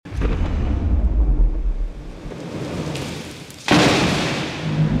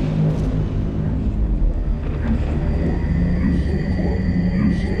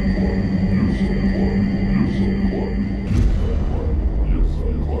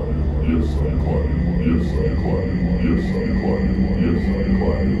Welcome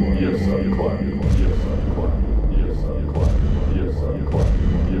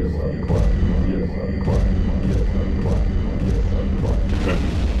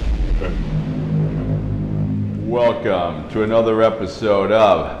to another episode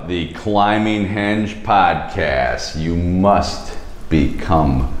of the Climbing Henge Podcast. You must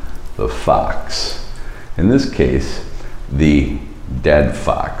become the fox. In this case, the dead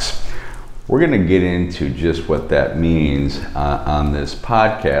fox. We're going to get into just what that means on this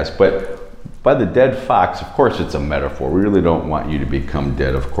podcast, but by the dead fox, of course, it's a metaphor. We really don't want you to become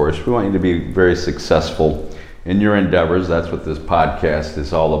dead, of course. We want you to be very successful in your endeavors. That's what this podcast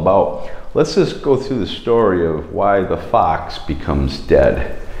is all about. Let's just go through the story of why the fox becomes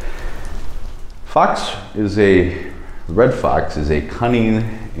dead. Red fox is a cunning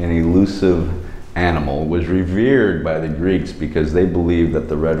and elusive animal. It was revered by the Greeks because they believed that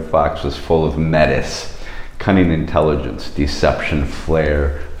the red fox was full of metis, cunning intelligence, deception,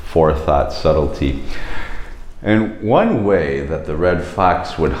 flair, forethought, subtlety. And one way that the red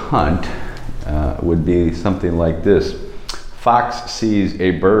fox would hunt would be something like this. Fox sees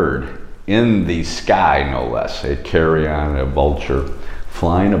a bird in the sky, no less, a carrion, a vulture,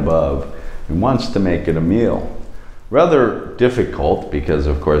 flying above, and wants to make it a meal. Rather difficult because,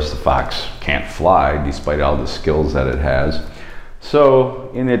 of course, the fox can't fly despite all the skills that it has.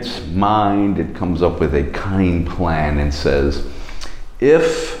 So, in its mind, it comes up with a cunning plan and says,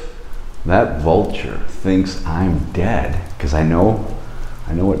 if that vulture thinks I'm dead, because I know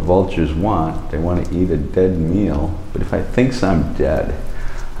what vultures want. They want to eat a dead meal. But if it thinks I'm dead,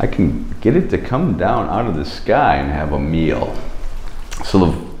 I can get it to come down out of the sky and have a meal.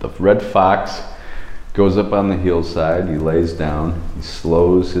 So the red fox goes up on the hillside, he lays down, he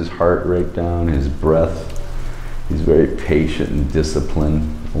slows his heart rate down, his breath. He's very patient and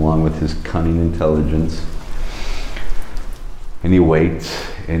disciplined, along with his cunning intelligence. And he waits,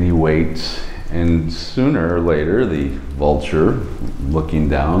 and he waits, and sooner or later the vulture, looking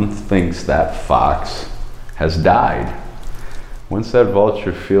down, thinks that fox has died. Once that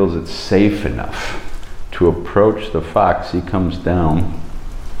vulture feels it's safe enough to approach the fox, he comes down,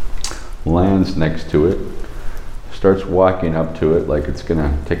 lands next to it, starts walking up to it like it's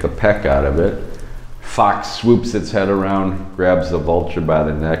gonna take a peck out of it. Fox swoops its head around, grabs the vulture by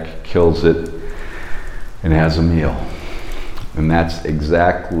the neck, kills it, and has a meal. And that's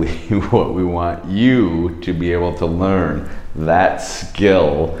exactly what we want you to be able to learn, that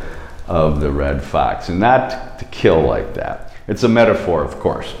skill of the red fox, and not to kill like that. It's a metaphor, of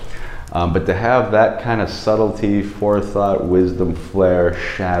course, but to have that kind of subtlety, forethought, wisdom, flair,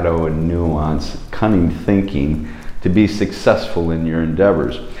 shadow, and nuance, cunning thinking to be successful in your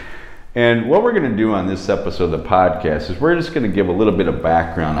endeavors. And what we're going to do on this episode of the podcast is we're just going to give a little bit of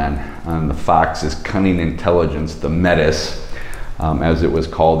background on the fox's cunning intelligence, the metis, as it was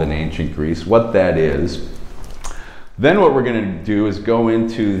called in ancient Greece, what that is. Then what we're going to do is go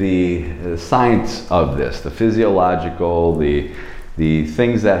into the science of this, the physiological, the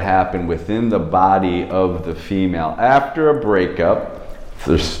things that happen within the body of the female after a breakup.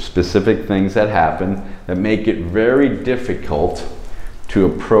 There's specific things that happen that make it very difficult to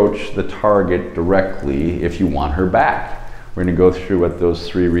approach the target directly if you want her back. We're going to go through what those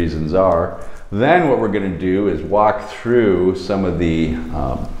 3 reasons are. Then what we're going to do is walk through some of the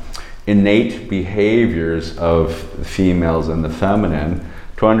innate behaviors of females and the feminine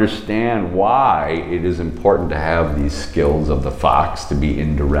to understand why it is important to have these skills of the fox, to be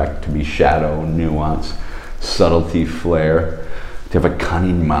indirect, to be shadow, nuance, subtlety, flair, to have a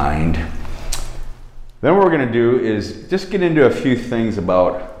cunning mind. Then what we're going to do is just get into a few things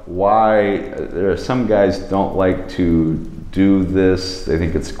about why there are some guys don't like to do this. They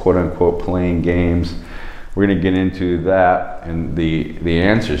think it's quote unquote playing games. We're going to get into that and the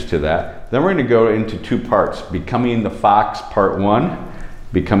answers to that. Then we're going to go into 2 parts, Becoming the Fox Part 1,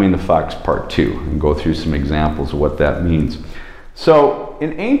 Becoming the Fox Part 2, and go through some examples of what that means. So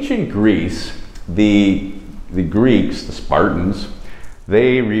in ancient Greece, the Greeks, the Spartans,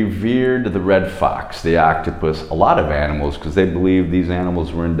 they revered the red fox, the octopus, a lot of animals, because they believed these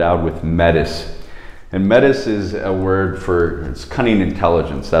animals were endowed with metis. And metis is a word for it's cunning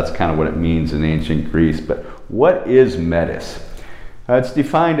intelligence. That's kind of what it means in ancient Greece. But what is metis? It's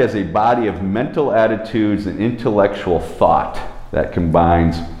defined as a body of mental attitudes and intellectual thought that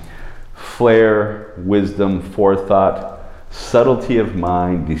combines flair, wisdom, forethought, subtlety of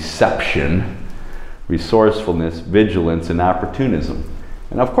mind, deception, resourcefulness, vigilance, and opportunism.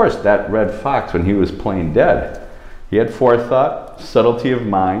 And of course, that red fox, when he was playing dead, he had forethought, subtlety of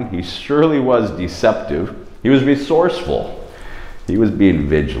mind. He surely was deceptive. He was resourceful. He was being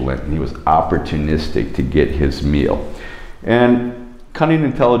vigilant and he was opportunistic to get his meal. And cunning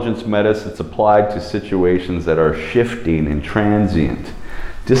intelligence metis, it's applied to situations that are shifting and transient,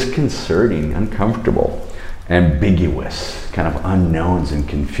 disconcerting, uncomfortable, ambiguous, kind of unknowns and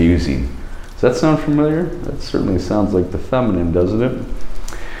confusing. Does that sound familiar? That certainly sounds like the feminine, doesn't it?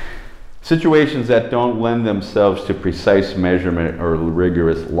 Situations that don't lend themselves to precise measurement or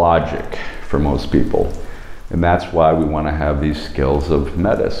rigorous logic for most people. And that's why we want to have these skills of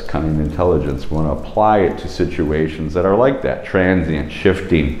metis, cunning intelligence. We want to apply it to situations that are like that, transient,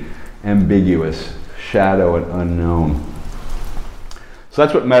 shifting, ambiguous, shadow, and unknown. So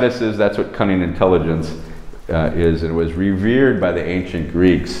that's what metis is, that's what cunning intelligence is. And it was revered by the ancient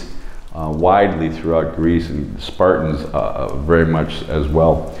Greeks widely throughout Greece, and Spartans very much as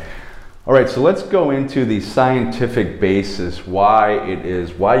well. All right, so let's go into the scientific basis, why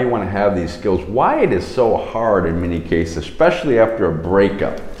you want to have these skills, why it is so hard in many cases, especially after a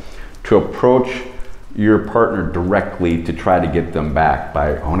breakup, to approach your partner directly to try to get them back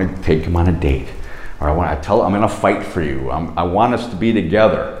by, I want to take them on a date, or I'm going to fight for you, I want us to be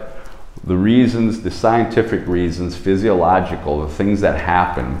together. The reasons, the scientific reasons, physiological, the things that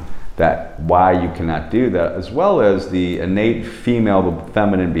happen, that why you cannot do that, as well as the innate female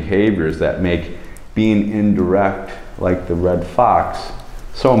feminine behaviors that make being indirect, like the red fox,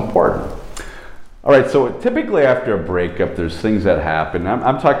 so important. All right, so typically after a breakup, there's things that happen.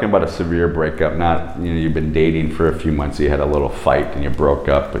 I'm talking about a severe breakup, not, you've been dating for a few months, you had a little fight and you broke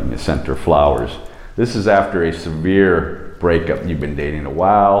up and you sent her flowers. This is after a severe breakup. You've been dating a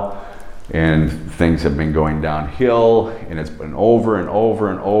while, and things have been going downhill, and it's been over and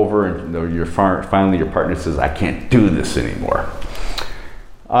over and over, and finally your partner says, I can't do this anymore.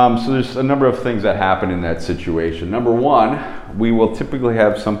 So there's a number of things that happen in that situation. Number one, we will typically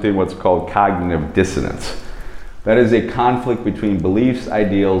have something what's called cognitive dissonance. That is a conflict between beliefs,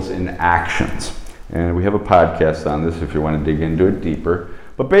 ideals, and actions. And we have a podcast on this if you want to dig into it deeper.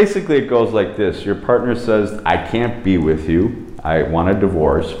 But basically it goes like this. Your partner says, I can't be with you, I want a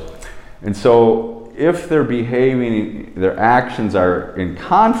divorce. And so if they're behaving, their actions are in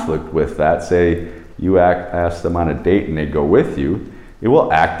conflict with that, say you ask them on a date and they go with you, it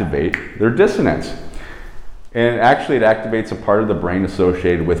will activate their dissonance. And actually it activates a part of the brain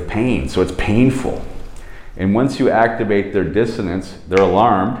associated with pain, so it's painful. And once you activate their dissonance, they're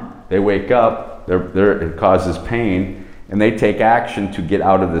alarmed, they wake up, it causes pain, and they take action to get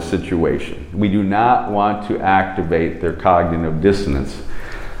out of the situation. We do not want to activate their cognitive dissonance.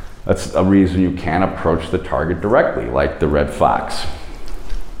 That's a reason you can't approach the target directly, like the red fox.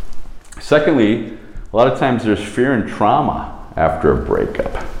 Secondly, a lot of times there's fear and trauma after a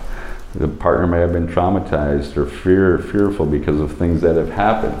breakup. The partner may have been traumatized or fearful because of things that have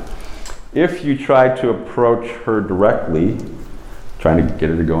happened. If you try to approach her directly, trying to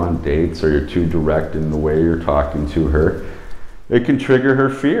get her to go on dates, or you're too direct in the way you're talking to her, it can trigger her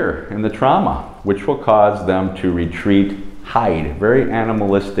fear and the trauma, which will cause them to retreat, hide, very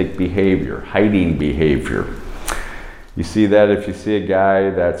animalistic behavior, hiding behavior. You see that if you see a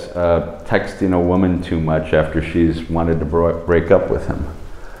guy that's texting a woman too much after she's wanted to break up with him,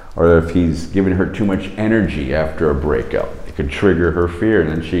 or if he's giving her too much energy after a breakup, it could trigger her fear,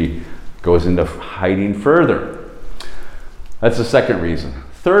 and then she goes into hiding further. That's the second reason.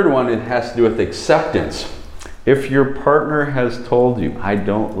 Third one, it has to do with acceptance. If your partner has told you, I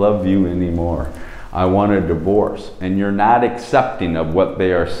don't love you anymore, I want a divorce, and you're not accepting of what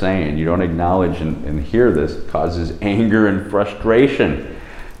they are saying, you don't acknowledge and hear this, it causes anger and frustration,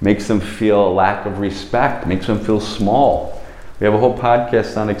 makes them feel a lack of respect, makes them feel small. We have a whole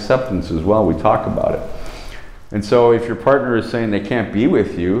podcast on acceptance as well, we talk about it. And so if your partner is saying they can't be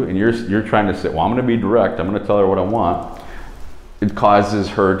with you, and you're trying to say, well, I'm going to be direct, I'm going to tell her what I want, it causes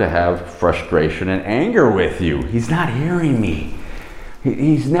her to have frustration and anger with you. He's not hearing me.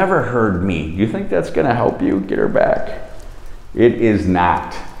 He's never heard me. You think that's going to help you get her back? It is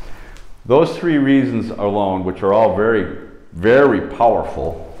not. Those three reasons alone, which are all very, very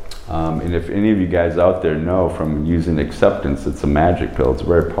powerful, and if any of you guys out there know from using acceptance, it's a magic pill, it's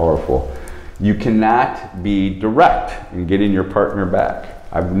very powerful. You cannot be direct in getting your partner back.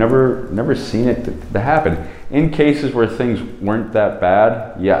 I've never seen it to happen. In cases where things weren't that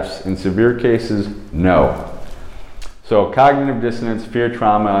bad, yes. In severe cases, no. So cognitive dissonance, fear,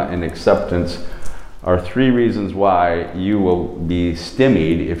 trauma, and acceptance are three reasons why you will be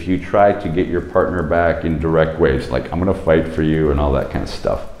stymied if you try to get your partner back in direct ways, like I'm going to fight for you and all that kind of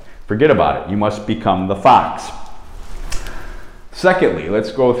stuff. Forget about it. You must become the fox. Secondly,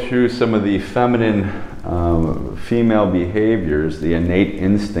 let's go through some of the feminine female behaviors, the innate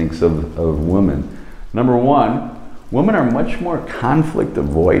instincts of women. Number one, Women are much more conflict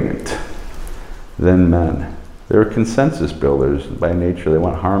avoidant than men. They're consensus builders by nature. They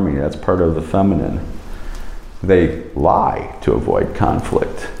want harmony. That's part of the feminine. They lie to avoid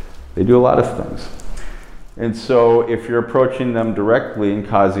conflict. They do a lot of things. And so if you're approaching them directly and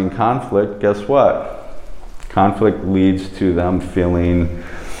causing conflict, guess what? Conflict leads to them feeling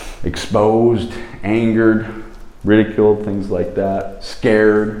exposed, angered, ridiculed, things like that,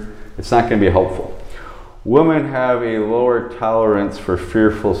 scared. It's not going to be helpful. Women have a lower tolerance for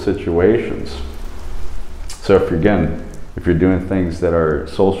fearful situations. So if you're doing things that are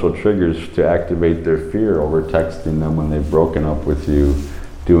social triggers to activate their fear, over texting them when they've broken up with you,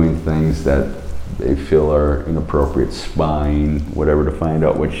 doing things that they feel are inappropriate, spying, whatever, to find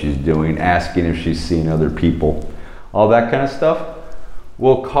out what she's doing, asking if she's seen other people, all that kind of stuff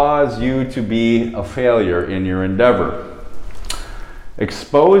will cause you to be a failure in your endeavor.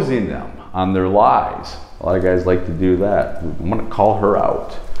 Exposing them on their lies, a lot of guys like to do that. I'm going to call her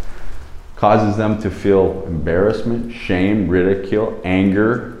out. Causes them to feel embarrassment, shame, ridicule,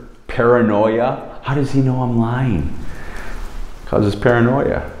 anger, paranoia. How does he know I'm lying? Causes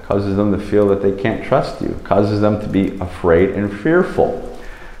paranoia. Causes them to feel that they can't trust you. Causes them to be afraid and fearful.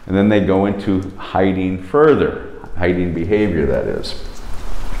 And then they go into hiding further. Hiding behavior, that is.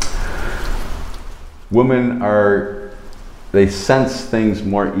 Women they sense things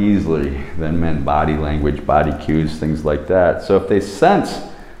more easily than men. Body language, body cues, things like that. So if they sense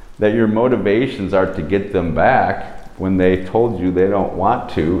that your motivations are to get them back when they told you they don't want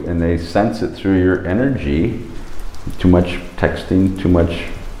to, and they sense it through your energy, too much texting, too much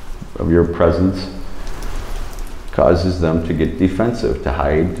of your presence, causes them to get defensive, to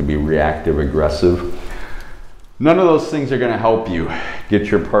hide, to be reactive, aggressive. None of those things are going to help you get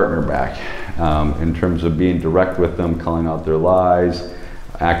your partner back in terms of being direct with them, calling out their lies,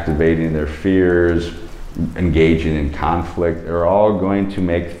 activating their fears, engaging in conflict. Are all going to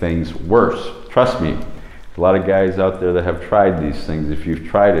make things worse. Trust me, a lot of guys out there that have tried these things, if you've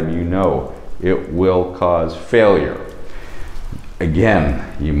tried them, you know it will cause failure. Again,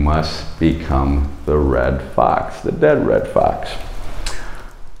 you must become the red fox, the dead red fox.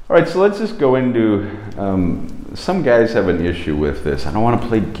 All right, so let's just go into, some guys have an issue with this. I don't want to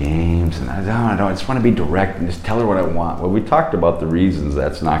play games, and I just want to be direct and just tell her what I want. Well, we talked about the reasons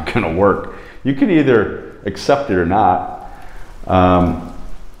that's not going to work. You can either accept it or not.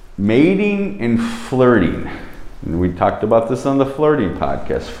 Mating and flirting. And we talked about this on the flirting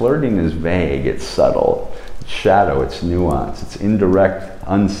podcast. Flirting is vague, it's subtle, it's shadow, it's nuance, it's indirect,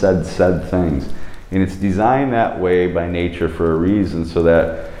 unsaid, said things. And it's designed that way by nature for a reason, so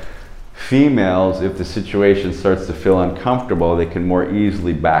that females, if the situation starts to feel uncomfortable, they can more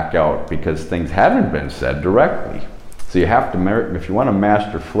easily back out because things haven't been said directly. So you have to, if you want to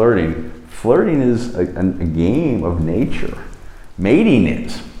master flirting, flirting is a game of nature. Mating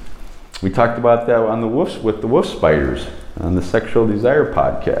is. We talked about that on with the wolf spiders on the Sexual Desire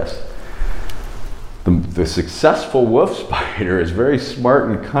podcast. The successful wolf spider is very smart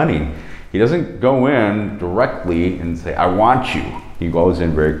and cunning. He doesn't go in directly and say, I want you. He goes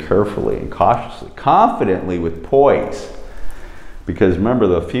in very carefully and cautiously, confidently, with poise. Because remember,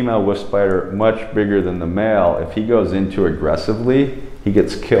 the female wolf spider, much bigger than the male, if he goes in too aggressively, he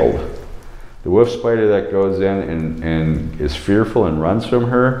gets killed. The wolf spider that goes in and is fearful and runs from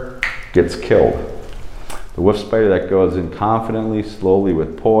her gets killed. The wolf spider that goes in confidently, slowly,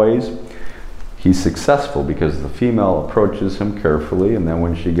 with poise, he's successful because the female approaches him carefully, and then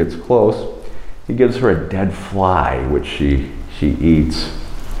when she gets close, he gives her a dead fly, which she eats,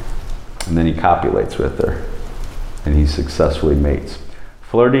 and then he copulates with her, and he successfully mates.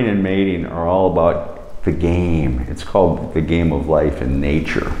 Flirting and mating are all about the game. It's called the game of life in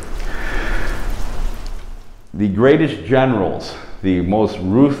nature. The greatest generals, the most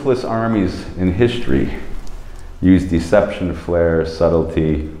ruthless armies in history, use deception, flair,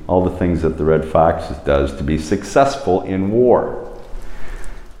 subtlety, all the things that the red fox does to be successful in war.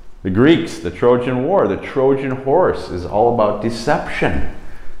 The Greeks, the Trojan War, the Trojan horse is all about deception.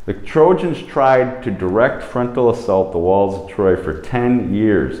 The Trojans tried to direct frontal assault the walls of Troy for 10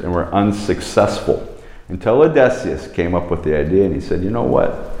 years and were unsuccessful until Odysseus came up with the idea, and he said, you know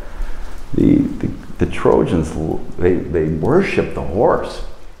what? The Trojans, they worship the horse.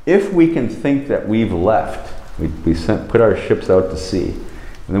 If we can think that we've left, we put our ships out to sea,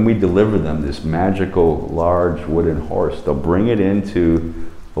 and then we deliver them this magical large wooden horse, they'll bring it into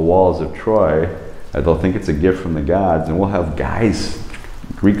the walls of Troy, and they'll think it's a gift from the gods, and we'll have guys,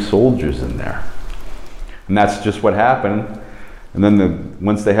 Greek soldiers in there. And that's just what happened. And then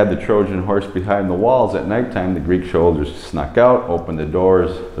once they had the Trojan horse behind the walls at nighttime, the Greek soldiers snuck out, opened the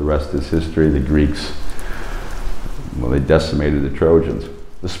doors. The rest is history. The Greeks Well, they decimated the Trojans.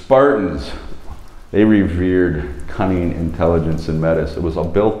 The Spartans, they revered cunning, intelligence, and menace. It was all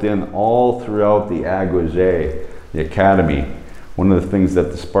built in all throughout the agoge, the academy. One of the things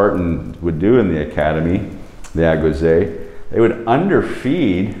that the Spartans would do in the academy, the agoge, they would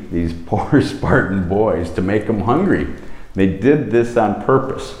underfeed these poor Spartan boys to make them hungry. They did this on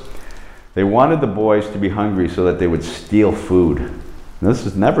purpose. They wanted the boys to be hungry so that they would steal food. And this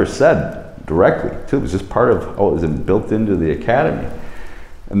is never said directly, too. It was just part of, it was built into the academy.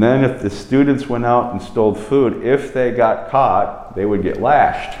 And then if the students went out and stole food, if they got caught, they would get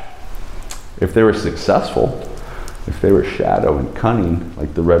lashed. If they were successful, if they were shadow and cunning,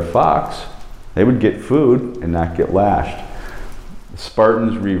 like the red fox, they would get food and not get lashed. The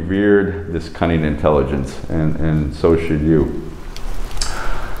Spartans revered this cunning intelligence, and so should you.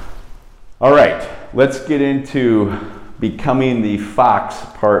 All right, let's get into becoming the fox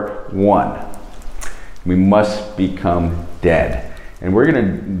part 1. We must become dead. And we're going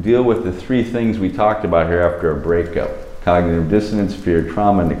to deal with the 3 things we talked about here after a breakup: cognitive dissonance, fear,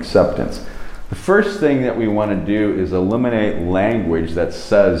 trauma, and acceptance. The first thing that we want to do is eliminate language that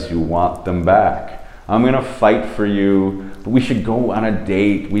says you want them back. I'm going to fight for you, but we should go on a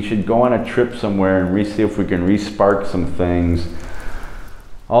date. We should go on a trip somewhere and see if we can re-spark some things.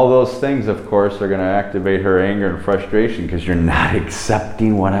 All those things, of course, are going to activate her anger and frustration because you're not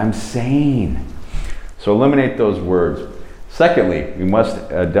accepting what I'm saying. So eliminate those words. Secondly, we must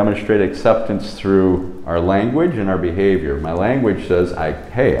demonstrate acceptance through our language and our behavior. My language says,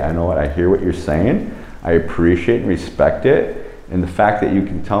 hey, I know what, I hear what you're saying. I appreciate and respect it. And the fact that you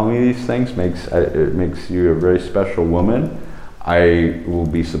can tell me these things makes you a very special woman. I will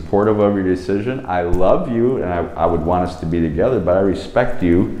be supportive of your decision. I love you, and I would want us to be together, but I respect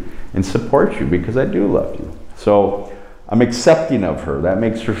you and support you because I do love you. So I'm accepting of her. That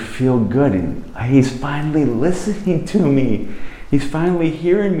makes her feel good. And he's finally listening to me. He's finally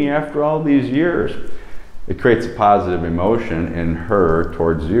hearing me after all these years. It creates a positive emotion in her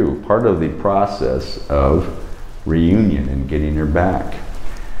towards you, part of the process of reunion and getting her back.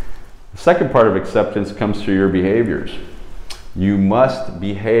 The second part of acceptance comes through your behaviors. You must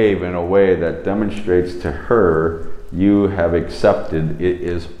behave in a way that demonstrates to her you have accepted it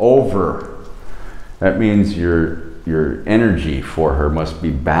is over. That means your energy for her must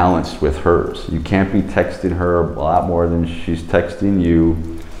be balanced with hers. You can't be texting her a lot more than she's texting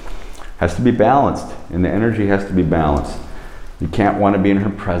you. Has to be balanced, and the energy has to be balanced. You can't want to be in her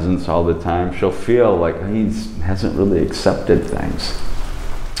presence all the time. She'll feel like he hasn't really accepted things.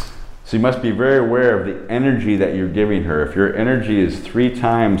 So you must be very aware of the energy that you're giving her. If your energy is 3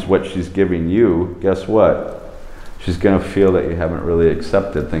 times what she's giving you, guess what? She's going to feel that you haven't really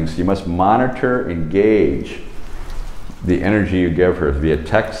accepted things. So you must monitor, engage the energy you give her via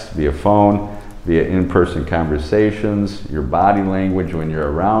text, via phone, via in-person conversations. Your body language when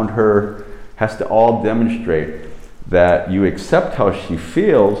you're around her has to all demonstrate that you accept how she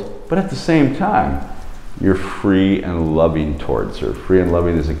feels, but at the same time, you're free and loving towards her. Free and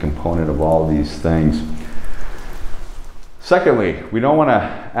loving is a component of all these things. Secondly, we don't want to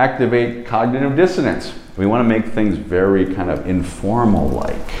activate cognitive dissonance. We want to make things very kind of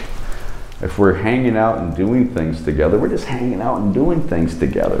informal-like. If we're hanging out and doing things together, we're just hanging out and doing things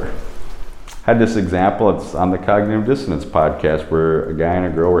together. I had this example, it's on the Cognitive Dissonance podcast, where a guy and a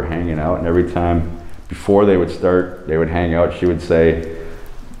girl were hanging out, and every time before they would hang out, she would say,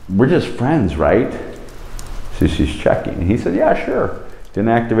 "We're just friends, right?" So she's checking. And he said, "Yeah, sure." Didn't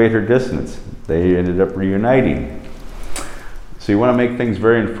activate her dissonance. They ended up reuniting. So you want to make things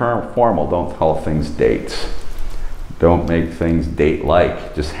very informal. Don't call things dates. Don't make things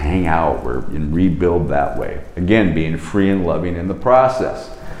date-like. Just hang out and rebuild that way. Again, being free and loving in the process.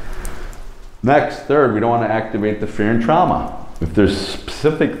 Next, third, we don't want to activate the fear and trauma. If there's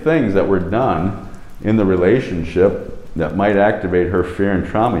specific things that were done in the relationship that might activate her fear and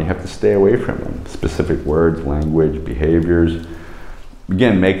trauma, you have to stay away from them. Specific words, language, behaviors.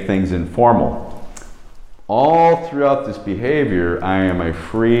 Again, make things informal. All throughout this behavior, I am a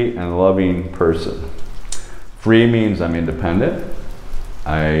free and loving person. Free means I'm independent.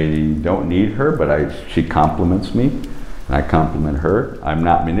 I don't need her, but she compliments me, and I compliment her. I'm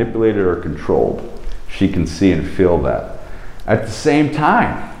not manipulated or controlled. She can see and feel that. At the same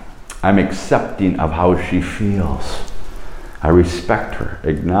time, I'm accepting of how she feels. I respect her,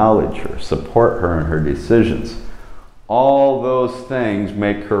 acknowledge her, support her in her decisions. All those things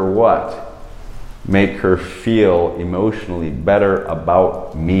make her what? Make her feel emotionally better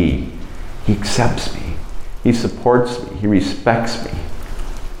about me. He accepts me. He supports me. He respects me.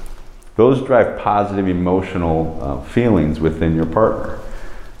 Those drive positive emotional feelings within your partner.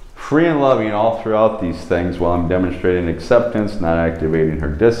 free and loving all throughout these things while I'm demonstrating acceptance, not activating her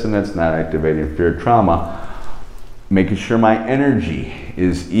dissonance, not activating fear, trauma, making sure my energy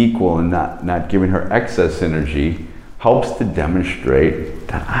is equal and not giving her excess energy helps to demonstrate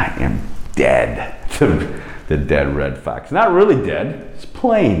that I am dead. The dead red fox. Not really dead, it's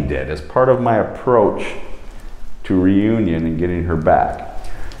plain dead as part of my approach to reunion and getting her back.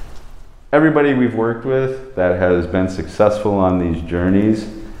 Everybody we've worked with that has been successful on these journeys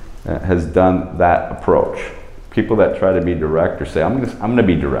has done that approach. People that try to be direct or say, I'm gonna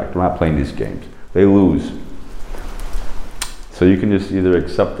be direct, I'm not playing these games, they lose. So you can just either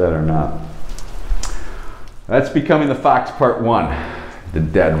accept that or not. That's Becoming the Fox Part 1, the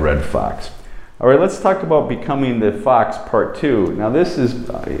dead red fox. All right, let's talk about Becoming the Fox Part 2. Now this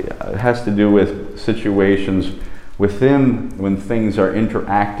has to do with situations within when things are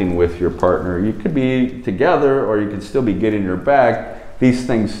interacting with your partner. You could be together or you could still be getting your back. These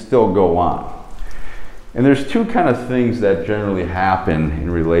things still go on. And there's two kind of things that generally happen in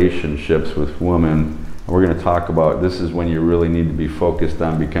relationships with women. We're going to talk about this is when you really need to be focused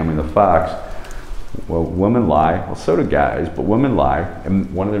on becoming the fox. Well, women lie. Well, so do guys, but women lie.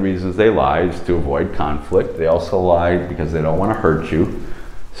 And one of the reasons they lie is to avoid conflict. They also lie because they don't want to hurt you.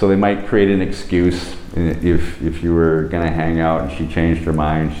 So they might create an excuse. If you were going to hang out and she changed her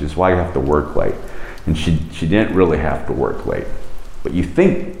mind, she says, well, I have to work late. And she didn't really have to work late. But you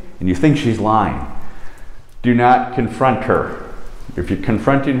think she's lying. Do not confront her. If you're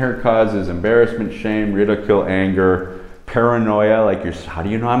confronting her, causes embarrassment, shame, ridicule, anger, paranoia, like how do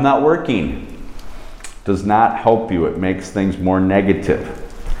you know I'm not working? Does not help you. It makes things more negative.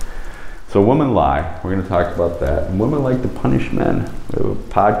 So women lie. We're going to talk about that. And women like to punish men. We have a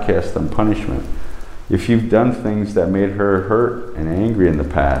podcast on punishment. If you've done things that made her hurt and angry in the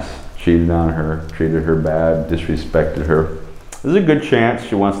past, cheated on her, treated her bad, disrespected her, there's a good chance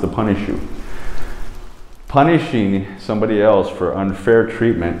she wants to punish you. Punishing somebody else for unfair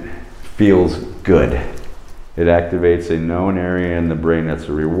treatment feels good. It activates a known area in the brain that's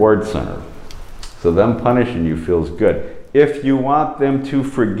a reward center. So them punishing you feels good. If you want them to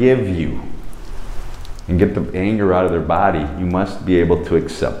forgive you and get the anger out of their body, you must be able to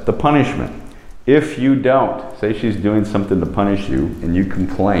accept the punishment. If you don't, say she's doing something to punish you and you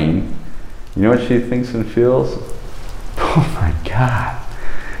complain, you know what she thinks and feels? Oh my God.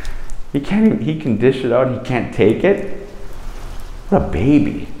 He can dish it out, he can't take it? What a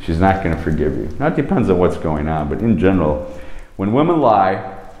baby. She's not going to forgive you. Now it depends on what's going on, but in general, when women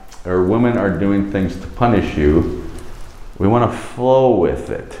lie, or women are doing things to punish you, we want to flow with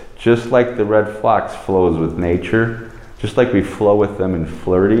it. Just like the red fox flows with nature, just like we flow with them in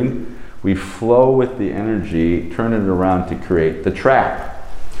flirting, we flow with the energy, turn it around to create the trap.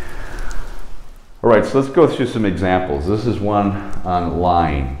 All right, so let's go through some examples. This is one on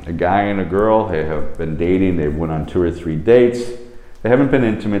lying. A guy and a girl, they have been dating, they've went on 2 or 3 dates. They haven't been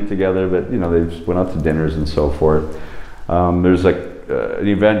intimate together, but they've went out to dinners and so forth. There's an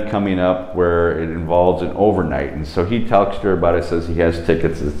event coming up where it involves an overnight, and so he talks to her about it, says he has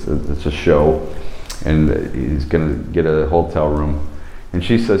tickets, it's a show, and he's gonna get a hotel room. And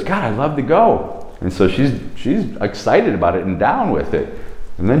she says, God, I'd love to go. And so she's excited about it and down with it.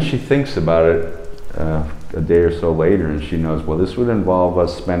 And then she thinks about it a day or so later, and she knows, well, this would involve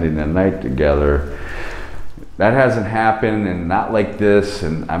us spending the night together. That hasn't happened, and not like this,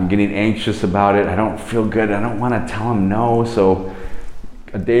 and I'm getting anxious about it. I don't feel good. I don't want to tell him no. So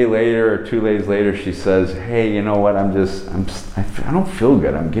a day later or 2 days later, she says, hey, you know what? I don't feel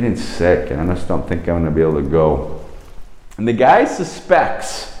good. I'm getting sick, and I just don't think I'm going to be able to go. And the guy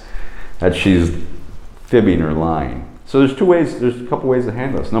suspects that she's fibbing or lying. So there's a couple ways to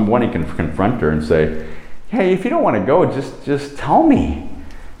handle this. Number one, he can confront her and say, hey, if you don't want to go, just tell me.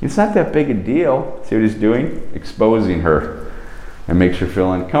 It's not that big a deal. See what he's doing? Exposing her. And makes her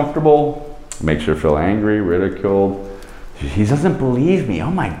feel uncomfortable, makes her feel angry, ridiculed. He doesn't believe me. Oh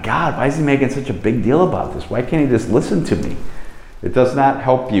my God, why is he making such a big deal about this? Why can't he just listen to me? It does not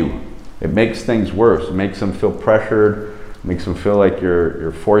help you. It makes things worse. It makes them feel pressured. It makes them feel like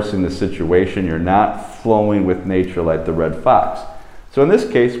you're forcing the situation. You're not flowing with nature like the red fox. So in this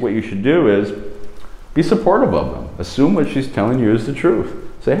case, what you should do is be supportive of them. Assume what she's telling you is the truth.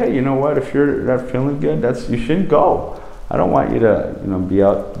 Say, hey, you know what? If you're not feeling good, you shouldn't go. I don't want you to, be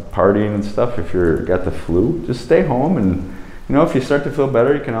out partying and stuff if you've got the flu. Just stay home, and if you start to feel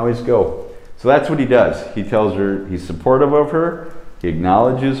better, you can always go. So that's what he does. He tells her he's supportive of her. He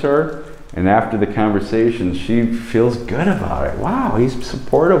acknowledges her. And after the conversation, she feels good about it. Wow, he's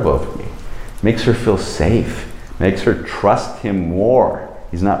supportive of me. Makes her feel safe. Makes her trust him more.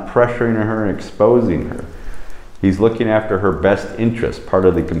 He's not pressuring her and exposing her. He's looking after her best interest, part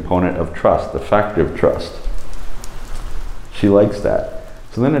of the component of trust, effective trust. She likes that.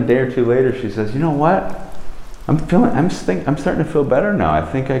 So then a day or two later, she says, you know what? I'm starting to feel better now. I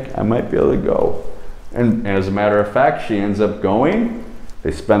think I might be able to go. And as a matter of fact, she ends up going.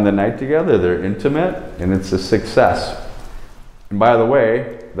 They spend the night together, they're intimate, and it's a success. And by the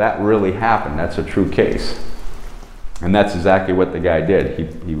way, that really happened. That's a true case. And that's exactly what the guy did.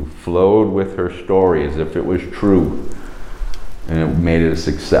 He flowed with her story as if it was true, and it made it a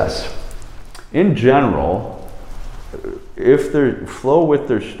success. In general, if they flow with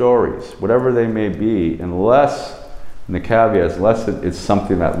their stories, whatever they may be, unless, and the caveat is, unless it's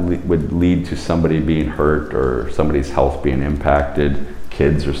something that would lead to somebody being hurt or somebody's health being impacted,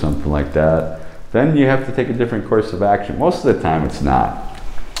 kids or something like that, then you have to take a different course of action. Most of the time it's not.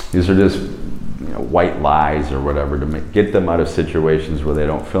 These are just white lies or whatever to get them out of situations where they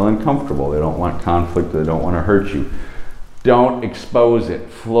don't feel uncomfortable, they don't want conflict, they don't want to hurt you. Don't expose it,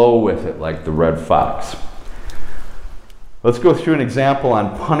 flow with it like the red fox. Let's go through an example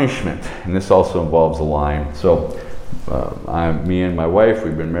on punishment, and this also involves a line. So me and my wife,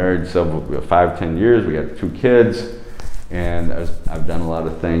 we've been married 5-10 years, we got 2 kids, and I've done a lot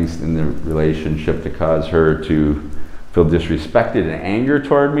of things in the relationship to cause her to feel disrespected and anger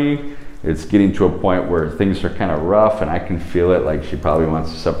toward me. It's getting to a point where things are kind of rough and I can feel it, like she probably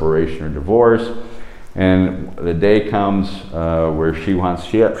wants a separation or divorce. And the day comes where she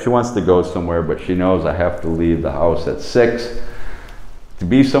wants to go somewhere, but she knows I have to leave the house at 6 to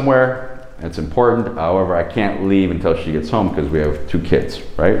be somewhere. It's important. However, I can't leave until she gets home because we have 2 kids,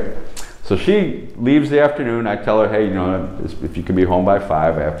 right? So she leaves the afternoon. I tell her, hey, if you could be home by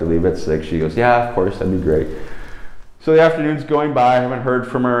 5, I have to leave at 6. She goes, yeah, of course, that'd be great. So the afternoon's going by, I haven't heard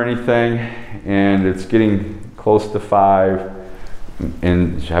from her or anything, and it's getting close to 5,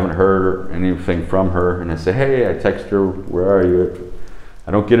 and I haven't heard anything from her, and I say, hey, I text her, where are you?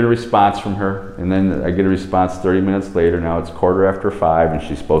 I don't get a response from her, and then I get a response 30 minutes later. Now it's 5:15, and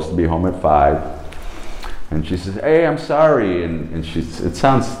she's supposed to be home at 5, and she says, hey, I'm sorry, and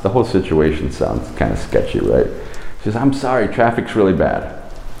the whole situation sounds kind of sketchy, right? She says, I'm sorry, traffic's really bad,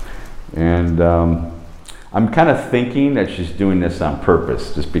 and I'm kind of thinking that she's doing this on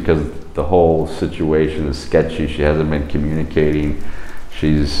purpose, just because the whole situation is sketchy. She hasn't been communicating.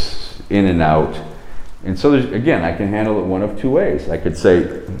 She's in and out. And so again, I can handle it one of 2 ways. I could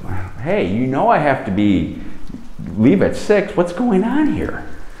say, hey, I have to leave at 6. What's going on here?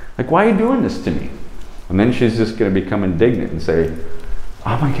 Like, why are you doing this to me? And then she's just going to become indignant and say,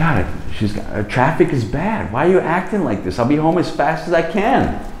 oh my God, traffic is bad. Why are you acting like this? I'll be home as fast as I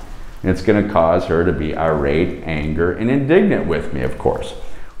can. And it's going to cause her to be irate, anger, and indignant with me, of course.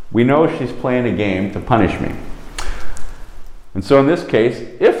 We know she's playing a game to punish me. And so in this case,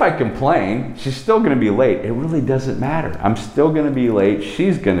 if I complain, she's still going to be late. It really doesn't matter. I'm still going to be late.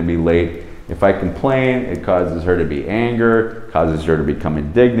 She's going to be late. If I complain, it causes her to be anger, causes her to become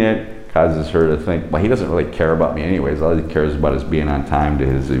indignant, causes her to think, well, he doesn't really care about me anyways. All he cares about is being on time to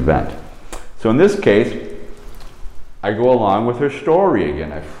his event. So in this case, I go along with her story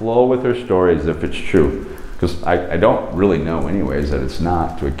again. I flow with her story as if it's true. Because I don't really know anyways that it's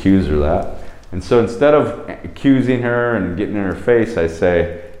not, to accuse her of that. And so instead of accusing her and getting in her face, I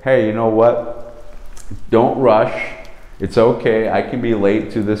say, hey, you know what? Don't rush. It's okay. I can be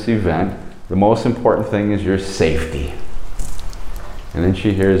late to this event. The most important thing is your safety. And then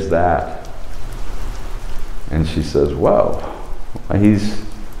she hears that. And she says, whoa,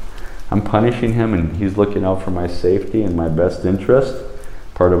 I'm punishing him and he's looking out for my safety and my best interest.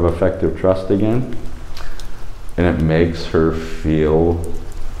 Part of effective trust again. And it makes her feel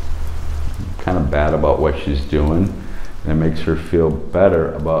kind of bad about what she's doing. And it makes her feel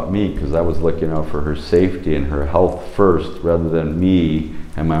better about me because I was looking out for her safety and her health first rather than me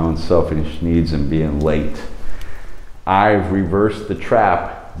and my own selfish needs and being late. I've reversed the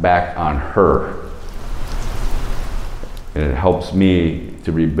trap back on her. And it helps me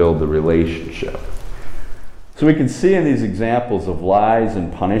to rebuild the relationship. So we can see in these examples of lies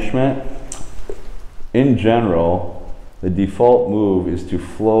and punishment, in general, the default move is to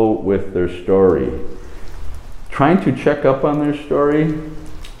flow with their story. Trying to check up on their story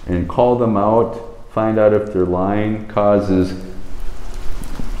and call them out, find out if they're lying, causes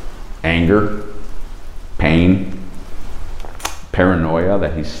anger, pain, paranoia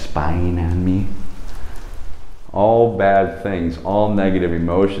that he's spying on me. All bad things, all negative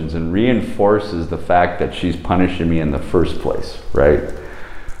emotions, and reinforces the fact that she's punishing me in the first place, right?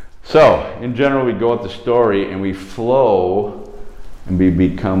 So, in general, we go with the story and we flow and we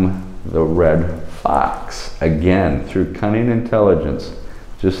become the red fox. Again, through cunning intelligence,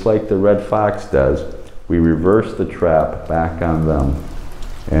 just like the red fox does, we reverse the trap back on them,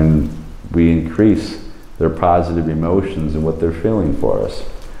 and we increase their positive emotions and what they're feeling for us.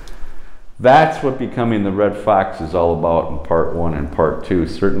 That's what becoming the red fox is all about in part 1 and part 2.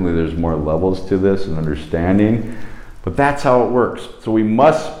 Certainly there's more levels to this and understanding, but that's how it works. So we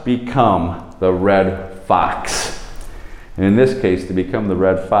must become the red fox. And in this case, to become the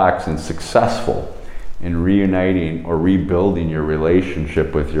red fox and successful in reuniting or rebuilding your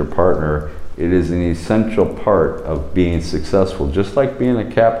relationship with your partner, it is an essential part of being successful. Just like being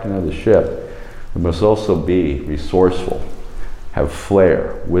a captain of the ship, we must also be resourceful, have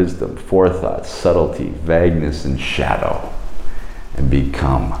flair, wisdom, forethought, subtlety, vagueness, and shadow, and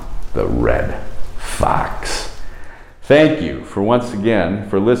become the red fox. Thank you for once again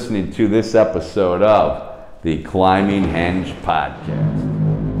for listening to this episode of the Climbing Henge Podcast.